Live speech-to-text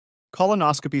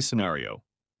Colonoscopy scenario.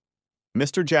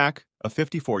 Mr. Jack, a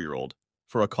 54-year-old,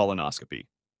 for a colonoscopy.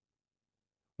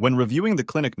 When reviewing the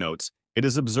clinic notes, it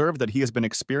is observed that he has been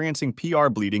experiencing PR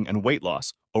bleeding and weight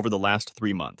loss over the last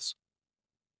 3 months.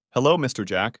 Hello, Mr.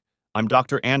 Jack. I'm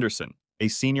Dr. Anderson, a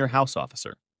senior house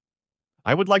officer.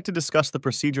 I would like to discuss the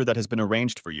procedure that has been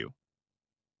arranged for you.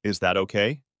 Is that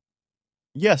okay?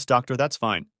 Yes, doctor, that's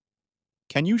fine.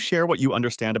 Can you share what you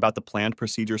understand about the planned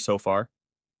procedure so far?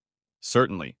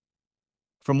 Certainly.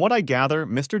 From what I gather,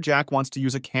 Mr. Jack wants to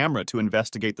use a camera to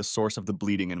investigate the source of the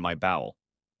bleeding in my bowel.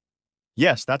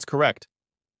 Yes, that's correct.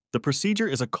 The procedure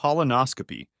is a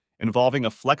colonoscopy, involving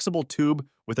a flexible tube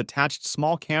with attached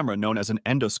small camera known as an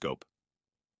endoscope.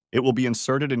 It will be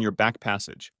inserted in your back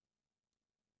passage.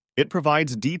 It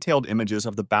provides detailed images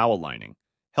of the bowel lining,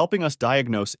 helping us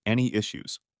diagnose any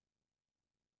issues.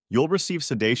 You'll receive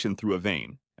sedation through a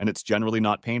vein, and it's generally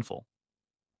not painful.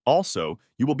 Also,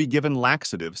 you will be given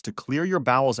laxatives to clear your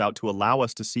bowels out to allow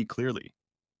us to see clearly.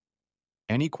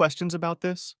 Any questions about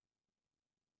this?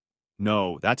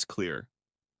 No, that's clear.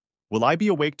 Will I be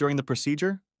awake during the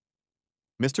procedure?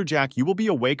 Mr. Jack, you will be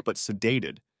awake but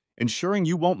sedated, ensuring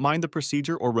you won't mind the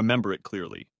procedure or remember it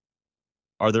clearly.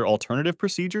 Are there alternative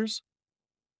procedures?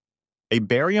 A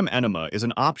barium enema is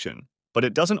an option, but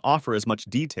it doesn't offer as much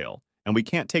detail, and we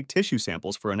can't take tissue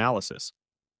samples for analysis.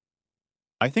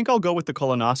 I think I'll go with the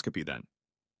colonoscopy then.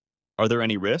 Are there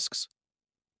any risks?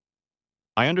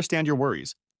 I understand your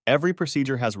worries. Every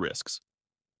procedure has risks.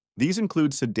 These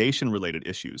include sedation-related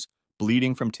issues,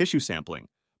 bleeding from tissue sampling,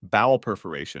 bowel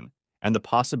perforation, and the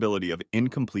possibility of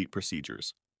incomplete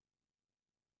procedures.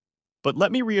 But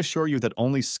let me reassure you that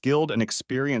only skilled and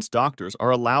experienced doctors are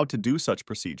allowed to do such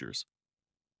procedures.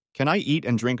 Can I eat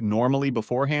and drink normally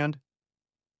beforehand?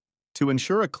 To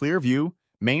ensure a clear view,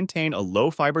 maintain a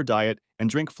low-fiber diet and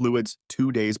drink fluids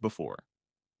 2 days before.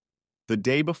 The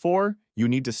day before, you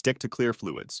need to stick to clear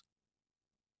fluids.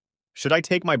 Should I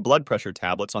take my blood pressure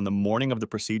tablets on the morning of the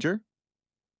procedure?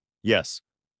 Yes.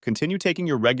 Continue taking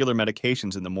your regular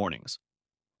medications in the mornings.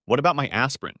 What about my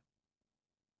aspirin?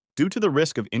 Due to the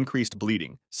risk of increased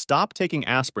bleeding, stop taking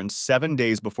aspirin 7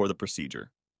 days before the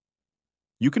procedure.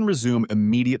 You can resume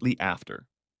immediately after.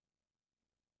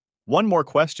 One more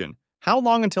question. How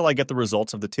long until I get the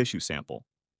results of the tissue sample?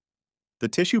 The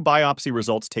tissue biopsy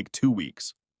results take 2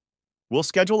 weeks. We'll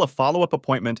schedule a follow-up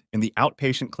appointment in the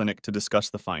outpatient clinic to discuss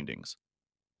the findings.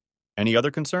 Any other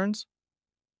concerns?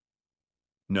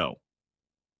 No.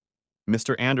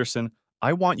 Mr. Anderson,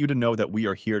 I want you to know that we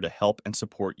are here to help and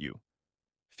support you.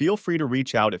 Feel free to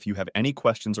reach out if you have any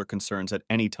questions or concerns at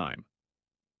any time.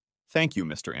 Thank you,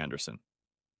 Mr. Anderson.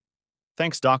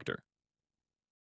 Thanks, doctor.